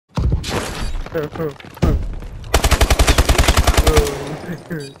Oh,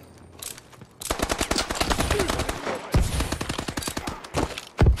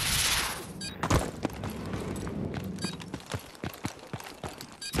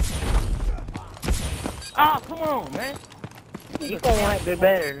 come on, man. You gonna like be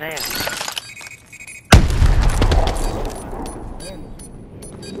better than that.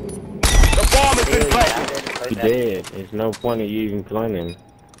 The bomb has been planted. He dead. There's no point of you even planning.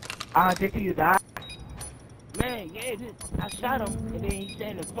 Did you die? Man, yeah, I shot him, and then he sat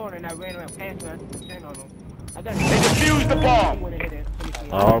in the corner, and I ran around past him, I turned on him. I got They defused the bomb.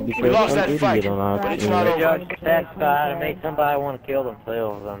 All because We lost some that idiot fight, on our but it's team. not over. You're satisfied. It made somebody want to kill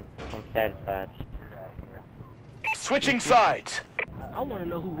themselves. I'm satisfied. Switching sides. I want to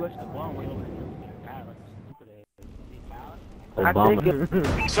know who rushed the bomb way over there.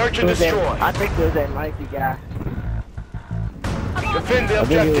 Obama. Search and destroy. I think it was that Nike guy. Defend the I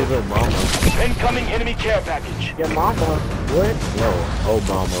think it was objective. Obama. Incoming enemy care package. Your mama. What? No,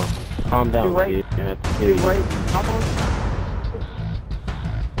 Obama. Calm down, kid. You have to kill you. Wait, mama?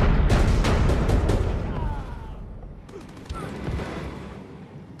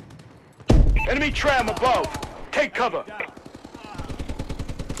 Enemy tram above. Take cover.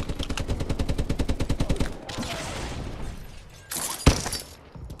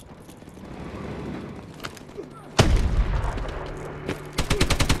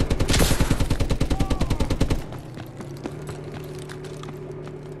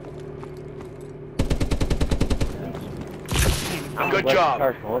 Good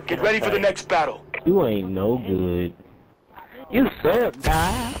job. Get ready for the next battle. You ain't no good. You suck,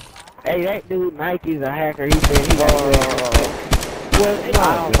 guy. Hey, that dude Nike's a hacker. He said he got Well,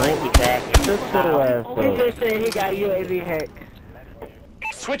 I don't think he's hacking. Just shut your ass He up. just said he got UAV hacked.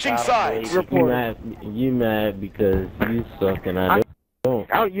 Switching sides. You mad because you suck and I don't.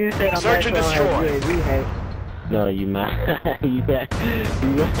 Oh, you said I'm Search and destroy. UAV hacked. No, you mad. you mad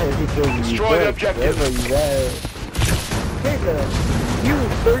because you Destroy the suck. objective. That's why you mad. Nigga, you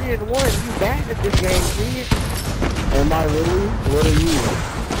 3-1. You bad at this game, kid. Am I really? What are you?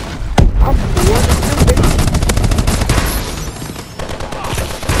 I'm 1-2, bitch.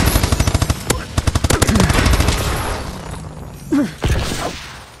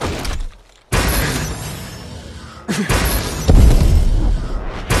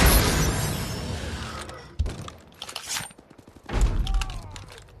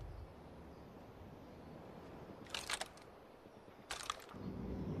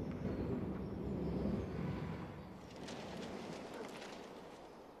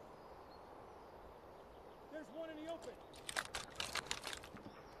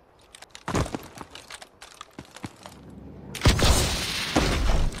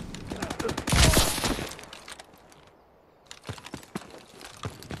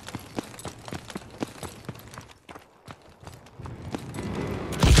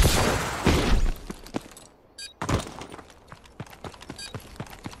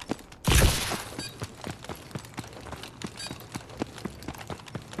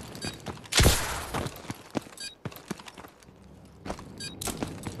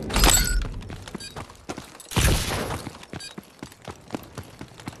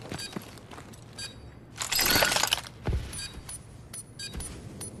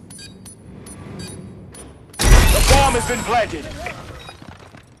 Bomb has been planted.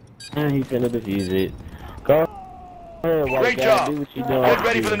 And he finna defuse it. Go ahead, white Great guy. job. Do what you doing. Get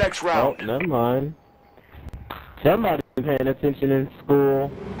ready for the next round. Oh, never mind. Somebody paying attention in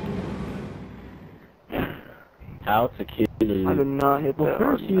school. How to kill you. I did not hit Well, that.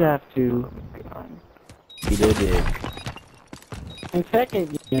 first you have to. You did it. And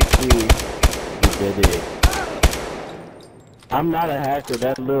second, you did it. I'm not a hacker.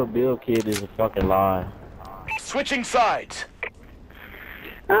 That little Bill kid is a fucking lie. Switching sides.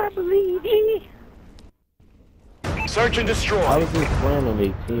 I believe you. Search and I destroy. was just playing on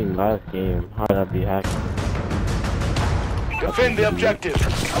 18 last game. How did I be hacking? Defend the objective.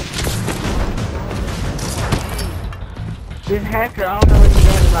 This hacker, I don't know what he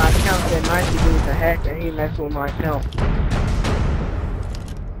done to my account. That Nike dude's a hacker. He messed with my account.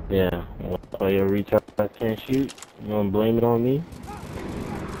 Yeah. Oh, your retard can't shoot? You gonna blame it on me?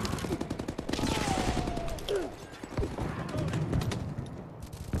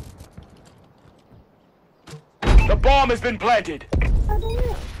 The bomb has been planted.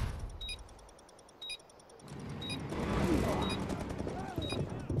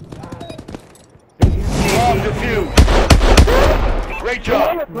 Bomb defused. Great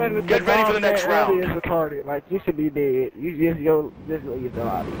job. Get ready for the next round. Retarded. Like, you should be dead. You just, this is what you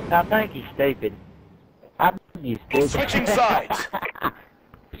thought. I think he's stupid. I think he's stupid. Switching sides.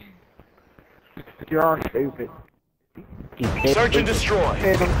 you are stupid. Search and destroy.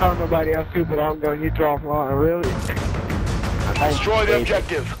 Hey, don't call nobody else stupid. I'm going to get you offline, really. Destroy the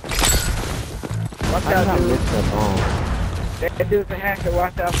objective. Watch out, dude. That dude's a hacker.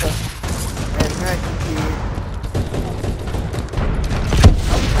 Watch out for that hacking kid.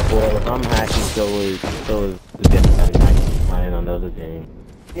 Well, if I'm hacking, so is the guy playing on the other game.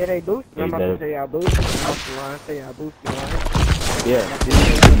 Yeah, they boosting. I'm about to say y'all boosting. I'm about to line. Say y'all boosting. Yeah.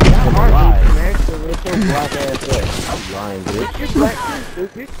 Y'all are boosting, actually. It's your black ass up. You lying, bitch. You're black too,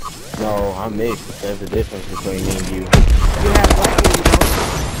 stupid. No, I'm mixed. There's a difference between me and you. You have black and you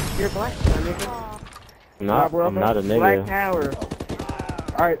don't. You're black, my nigga. I'm not a nigga. Black Tower.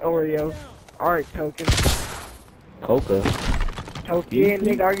 Alright, Oreo. Alright, Token. Coca. Token,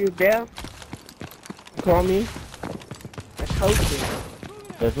 nigga, are you deaf? Call me? That's Token.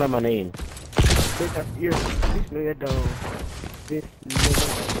 That's not my name. Bitch, this nigga dumb. This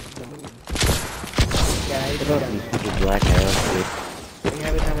nigga dumb. Guys, Shut up, you stupid black ass bitch. we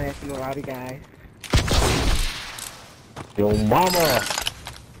have a dumbass in a lot of guys. Yo, mama!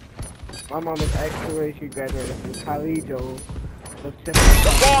 My mom is actually, she graduated from college or... The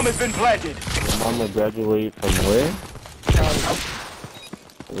bomb has been planted. Your mama graduated from where?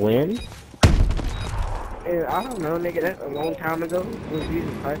 When? I don't know, nigga, that's a long time ago. When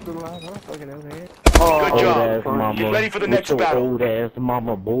Jesus Christ was alive, I don't fucking know that. Good job. Ass mama. Get ready for the next your battle. Old ass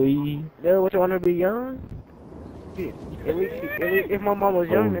mama, boy. Yeah, what you want to be young? Shit. At least if my mom was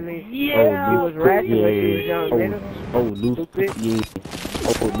young, then she was ratchet when she was young, nigga. Loose cookie.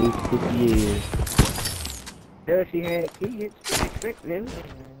 Loose cookie. Yeah, she had kids. Nigga.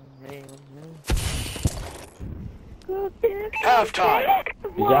 Halftime.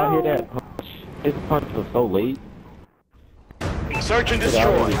 Did y'all hear that punch? His punch was so late. Search and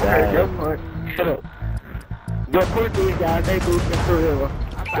destroy. Your punch. Shut up. Your punch, these guys, they boosting for real.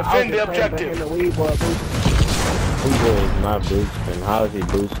 Defend the objective. The weed boy boosting. Who is not boosting? How is he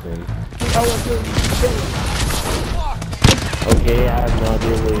boosting? Okay, I have no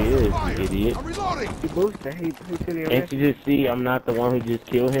idea where he is, you idiot. He boosted. He Can't you just see I'm not the one who just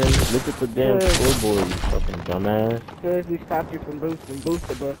killed him? Look at the damn scoreboard, you fucking dumbass. Because we stopped you from boosting.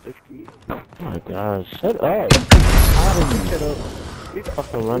 Booster buster shit. Oh my gosh, shut up. Shut up.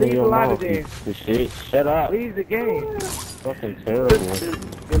 Fucking running your mouth, you shit. Shut up. Leave the game. Fucking terrible.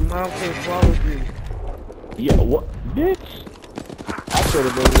 Your mom can't swallow you. Yeah, what? Bitch. I could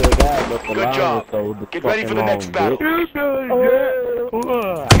have been your guy, but the line was so Get ready for the next battle. Hey,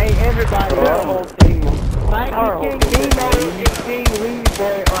 everybody, the whole team. Mike and King, Lee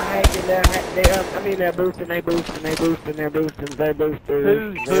Boy are hacking they're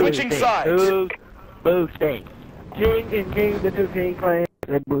boosting. Switching sides. Boosting. King and King, the two King clans,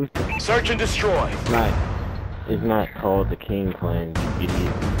 they're boosting. Search and destroy. It's not called the King Clan, you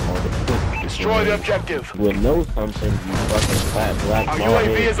idiot. It's called the Destroy the objective. You would know something, you fucking fat black Our bald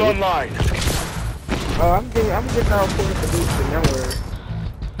UAV is online. Oh, I'm getting all points to boosting, don't worry.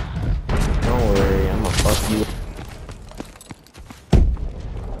 Don't worry, I'ma fuck you.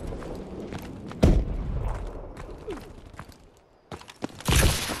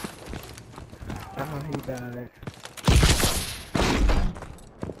 Oh, he died.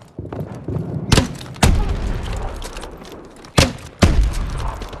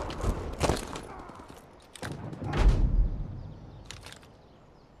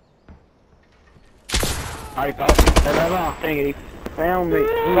 I thought that I don't think he Found me.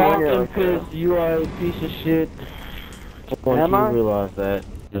 Talking because you are a piece of shit. Once Am you I? realize that.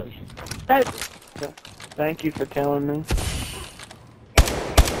 Thank you for telling me.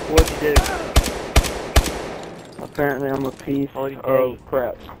 What'd you do? Apparently I'm a piece of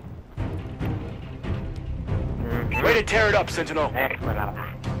crap. Way to tear it up, Sentinel.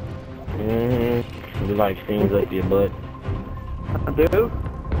 You like things up your butt. I do?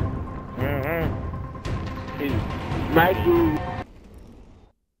 Mikey.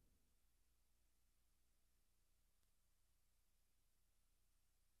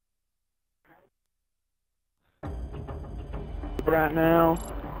 Right now.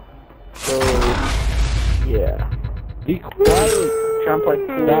 So, yeah. Be quiet. Trying to play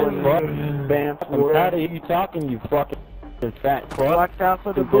pool and band I'm tired of you talking, you fucking fat fuck. Watch out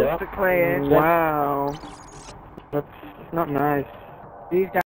for the booster clan. Wow. That's not nice. These guys